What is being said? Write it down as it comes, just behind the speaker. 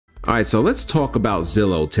All right, so let's talk about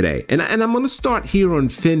Zillow today. And I'm going to start here on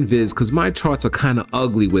FinViz because my charts are kind of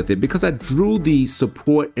ugly with it because I drew the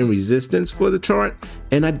support and resistance for the chart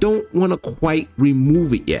and I don't want to quite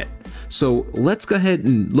remove it yet. So let's go ahead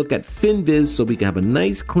and look at FinViz so we can have a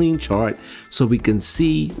nice clean chart so we can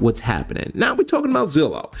see what's happening. Now we're talking about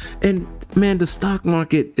Zillow. And man, the stock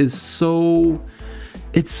market is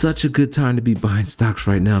it's such a good time to be buying stocks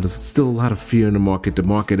right now. There's still a lot of fear in the market. The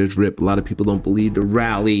market is ripped. A lot of people don't believe the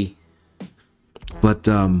rally. But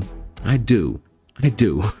I do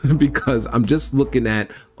because I'm just looking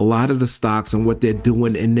at a lot of the stocks and what they're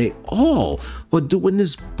doing, and they all are doing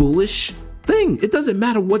this bullish thing. It doesn't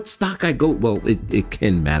matter what stock I go. Well, it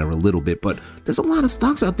can matter a little bit, but there's a lot of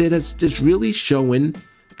stocks out there that's just really showing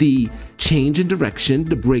the change in direction,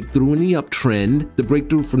 the breakthrough in the uptrend, the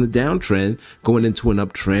breakthrough from the downtrend going into an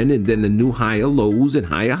uptrend, and then the new higher lows and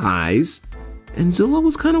higher highs. And Zillow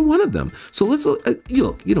was kind of one of them. So let's look.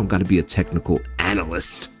 You don't got to be a technical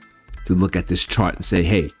analyst to look at this chart and say,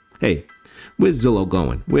 hey, where's Zillow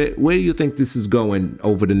going? Where do you think this is going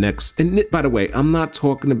over the next? And by the way, I'm not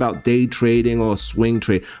talking about day trading or swing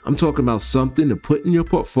trade. I'm talking about something to put in your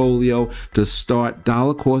portfolio to start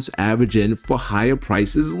dollar cost averaging for higher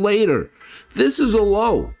prices later. This is a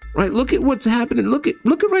low, right? Look at what's happening. Look at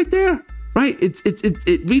right there, right?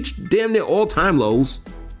 It reached damn near all-time lows.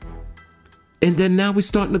 And then now we're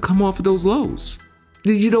starting to come off of those lows.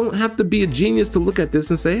 You don't have to be a genius to look at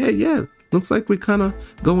this and say, hey, yeah, looks like we're kind of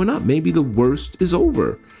going up. Maybe the worst is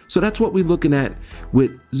over. So that's what we're looking at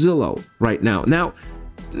with Zillow right now. Now,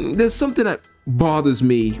 there's something that bothers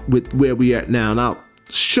me with where we are at now, and I'll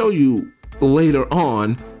show you later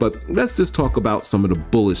on, but let's just talk about some of the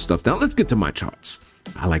bullish stuff. Now, let's get to my charts.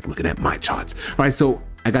 I like looking at my charts. All right, so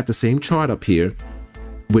I got the same chart up here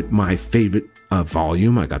with my favorite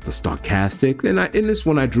volume. I got the stochastic, and in this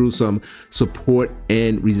one I drew some support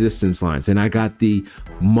and resistance lines, and I got the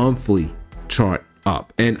monthly chart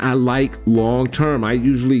up. And I like long term. I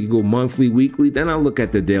usually go monthly, weekly, then I look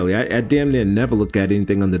at the daily. I damn near never look at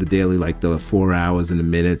anything under the daily, like the 4 hours and the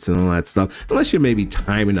minutes and all that stuff, unless you're maybe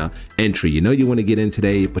timing a entry. You know you want to get in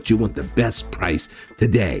today, but you want the best price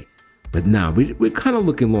today. But now we're kind of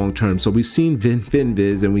looking long term. So we've seen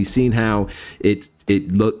FinViz, and we've seen how it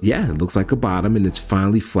looks like a bottom, and it's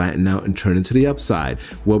finally flattened out and turned into the upside.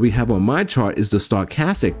 What we have on my chart is the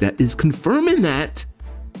stochastic that is confirming that,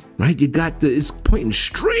 right? You got it's pointing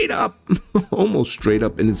straight up, almost straight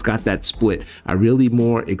up, and it's got that split. I'm really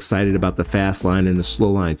more excited about the fast line and the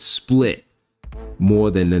slow line split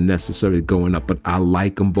more than the necessarily going up, but I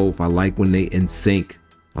like them both. I like when they in sync.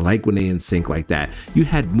 I like when they in sync like that. You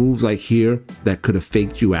had moves like here that could have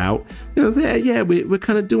faked you out. You know, yeah, we're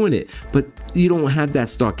kind of doing it, but you don't have that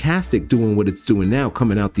stochastic doing what it's doing now,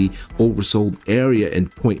 coming out the oversold area and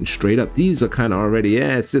pointing straight up. These are kind of already,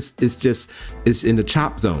 yeah, it's in the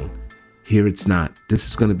chop zone. Here it's not. This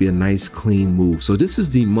is going to be a nice clean move. So this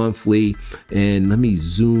is the monthly, and let me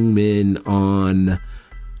zoom in on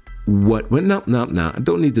what. Well, no, I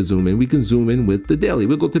don't need to zoom in. We can zoom in with the daily.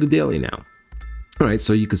 We'll go to the daily now. All right,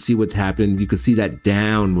 so you can see what's happening. You can see that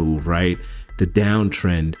down move, right? The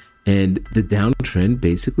downtrend, and the downtrend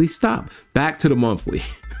basically stopped. Back to the monthly.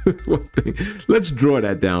 One thing. Let's draw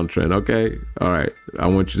that downtrend, okay? All right, I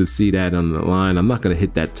want you to see that on the line. I'm not gonna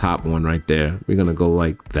hit that top one right there. We're gonna go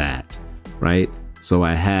like that, right? So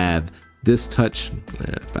I have this touch,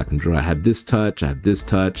 if I can draw, I have this touch, I have this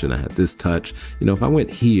touch, and I have this touch. You know, if I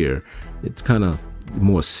went here, it's kind of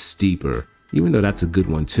more steeper, even though that's a good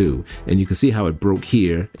one too. And you can see how it broke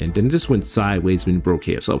here, and then it just went sideways and broke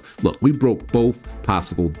here. So look, we broke both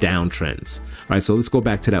possible downtrends. All right, so let's go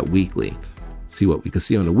back to that weekly. See what we can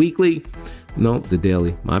see on the weekly. No, the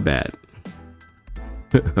daily, my bad.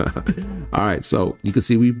 All right, so you can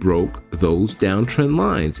see we broke those downtrend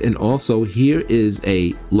lines. And also here is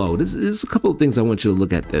a low. This is a couple of things I want you to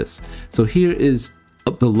look at this. So here is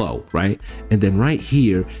the low, right? And then right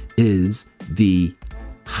here is the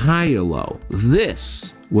higher low.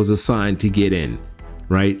 This was a sign to get in,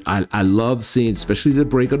 right? I love seeing, especially the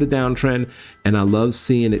break of the downtrend, and I love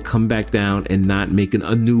seeing it come back down and not making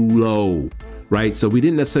a new low, right? So we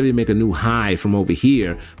didn't necessarily make a new high from over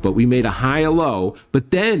here, but we made a higher low,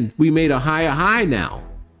 but then we made a higher high now.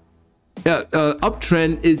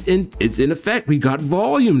 Uptrend is in effect. We got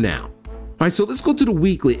volume now. All right, so let's go to the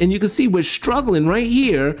weekly, and you can see we're struggling right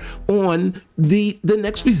here on the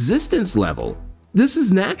next resistance level. This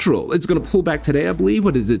is natural. It's going to pull back today, I believe.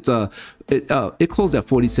 What is it? It closed at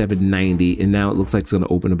 47.90, and now it looks like it's going to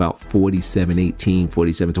open about 47.18,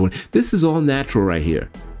 47.20. This is all natural right here.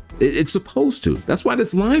 It's supposed to. That's why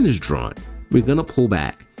this line is drawn. We're going to pull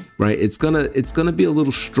back. right? It's gonna be a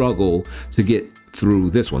little struggle to get through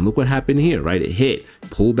this one. Look what happened here, right? It hit,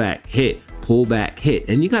 pull back, hit, pull back, hit.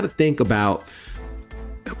 And you got to think about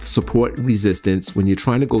support and resistance when you're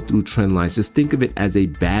trying to go through trend lines. Just think of it as a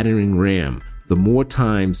battering ram. The more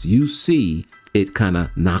times you see it kind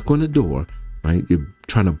of knock on the door, right? You're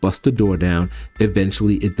trying to bust the door down,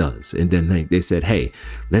 eventually it does. And then they said, hey,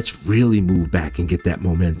 let's really move back and get that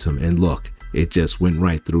momentum. And look, it just went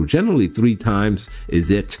right through. Generally 3 times is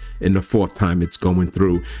it, and the 4th time it's going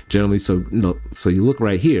through. Generally, so you look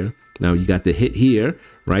right here. Now you got the hit here,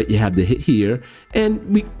 right? You have the hit here, and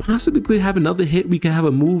we possibly could have another hit. We can have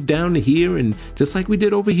a move down to here, and just like we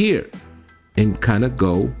did over here, and kind of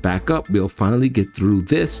go back up. We'll finally get through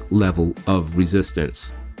this level of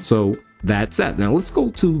resistance. So that's that. Now let's go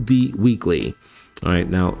to the weekly. All right,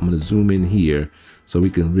 now I'm going to zoom in here so we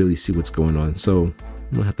can really see what's going on. So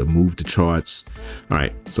I'm gonna have to move the charts. All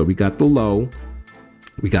right, so we got the low,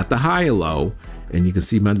 we got the higher low, and you can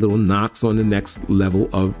see my little knocks on the next level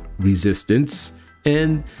of resistance.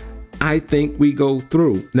 And I think we go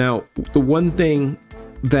through. Now, the one thing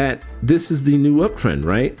that this is the new uptrend,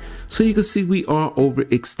 right? So you can see we are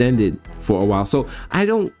overextended for a while. So I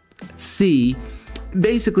don't see,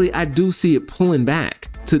 basically I do see it pulling back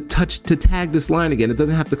to tag this line again. It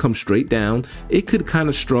doesn't have to come straight down. It could kind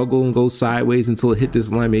of struggle and go sideways until it hit this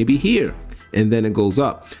line, maybe here, and then it goes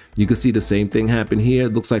up. You can see the same thing happen here.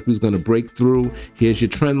 It looks like we was going to break through. Here's your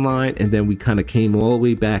trend line, and then we kind of came all the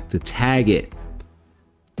way back to tag it,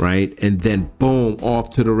 right? And then boom, off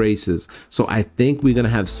to the races. So I think we're going to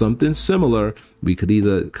have something similar. We could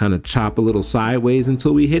either kind of chop a little sideways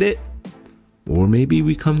until we hit it, or maybe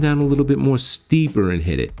we come down a little bit more steeper and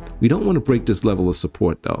hit it. We don't want to break this level of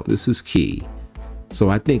support though. This is key.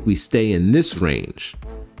 So I think we stay in this range,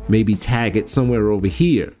 maybe tag it somewhere over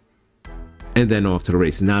here, and then off to the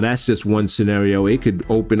races. Now that's just one scenario. It could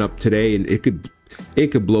open up today and it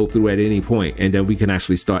could blow through at any point, and then we can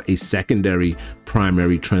actually start a secondary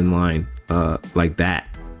primary trend line like that.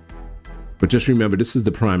 But just remember, this is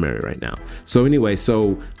the primary right now. So anyway,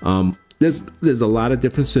 so there's a lot of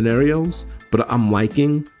different scenarios, but I'm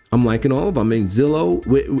liking all of them. I mean, Zillow,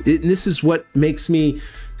 this is what makes me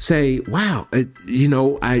say, wow, you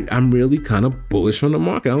know, I'm really kind of bullish on the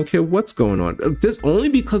market. I don't care what's going on. This only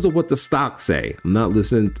because of what the stocks say. I'm not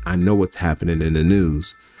listening. I know what's happening in the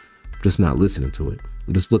news. I'm just not listening to it.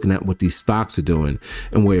 I'm just looking at what these stocks are doing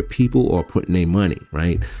and where people are putting their money,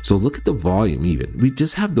 right? So look at the volume even. We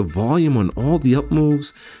just have the volume on all the up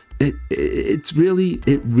moves. It really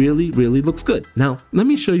looks good. Now, let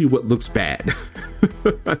me show you what looks bad.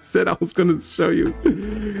 I said I was going to show you.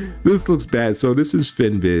 This looks bad. So this is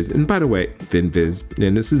FinViz. And by the way, FinViz,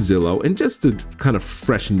 and this is Zillow. And just to kind of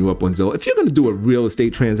freshen you up on Zillow, if you're going to do a real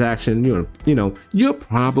estate transaction, you're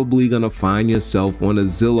probably going to find yourself on a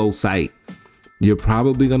Zillow site. You're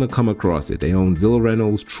probably going to come across it. They own Zillow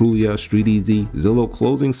Rentals, Trulia, StreetEasy, Zillow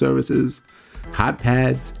Closing Services, Hot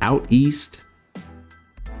Pads, Out East,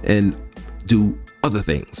 and do other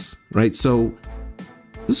things, right? So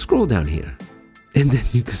let's scroll down here, and then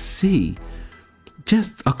you can see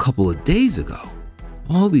just a couple of days ago,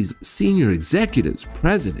 all these senior executives,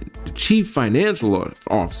 president, the chief financial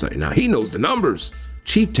officer, now he knows the numbers,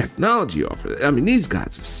 chief technology officer. I mean, these guys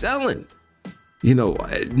are selling. You know,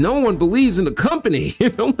 no one believes in the company.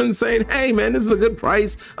 No one's saying, hey man, this is a good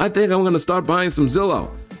price. I think I'm gonna start buying some Zillow.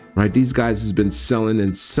 Right, these guys has been selling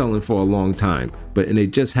and selling for a long time, and they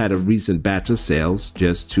just had a recent batch of sales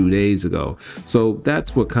just 2 days ago. So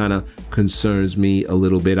that's what kind of concerns me a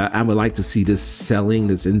little bit. I would like to see this selling,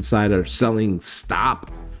 this insider selling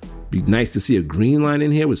stop. Be nice to see a green line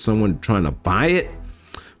in here with someone trying to buy it.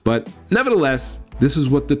 But nevertheless, this is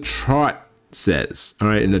what the chart says. All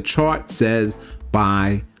right, and the chart says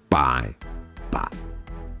buy, buy, buy.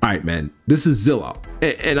 All right, man, this is Zillow,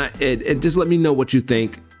 and just let me know what you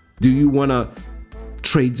think. Do you want to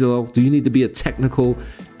trade Zillow? Do you need to be a technical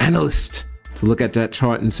analyst to look at that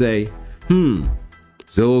chart and say,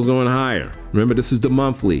 Zillow's going higher? Remember, this is the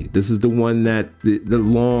monthly. This is the one that the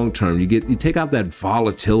long term. You take out that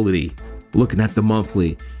volatility looking at the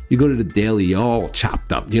monthly. You go to the daily, you're all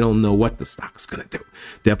chopped up. You don't know what the stock's going to do.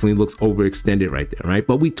 Definitely looks overextended right there, right?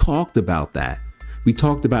 But we talked about that. We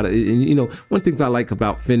talked about it, and you know, one thing I like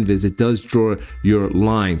about FinViz, it does draw your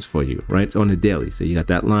lines for you, right, on the daily. So you got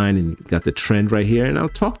that line, and you got the trend right here, and I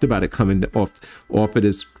talked about it coming off of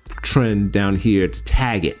this trend down here to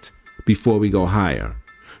tag it before we go higher.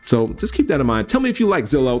 So just keep that in mind. Tell me if you like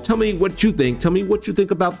Zillow. Tell me what you think. Tell me what you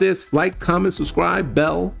think about this. Like, comment, subscribe,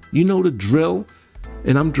 bell. You know the drill.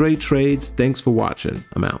 And I'm Dre Trades. Thanks for watching.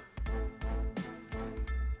 I'm out.